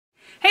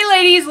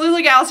ladies,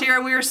 LuLaGals here.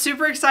 We are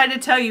super excited to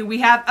tell you we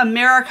have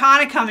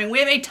Americana coming. We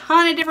have a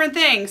ton of different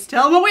things.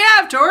 Tell them what we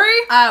have, Tori.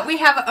 We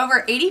have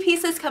over 80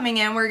 pieces coming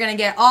in. We're going to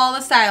get all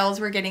the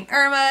styles. We're getting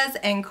Irma's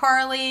and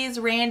Carly's,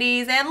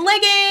 Randy's, and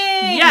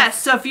Leggings.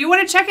 Yes, so if you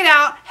want to check it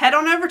out, head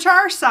on over to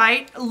our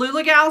site,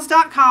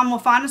 LuLaGals.com. We'll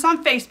find us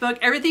on Facebook.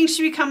 Everything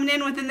should be coming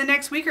in within the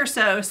next week or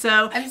so.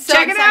 So, I'm so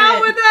check it out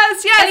with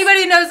us. Yes.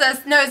 Anybody who knows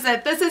us knows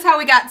that this is how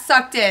we got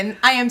sucked in.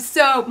 I am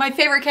my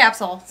favorite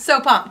capsule. So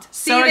pumped.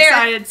 See you there.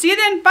 Excited. See you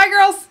then. Bye,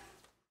 girls.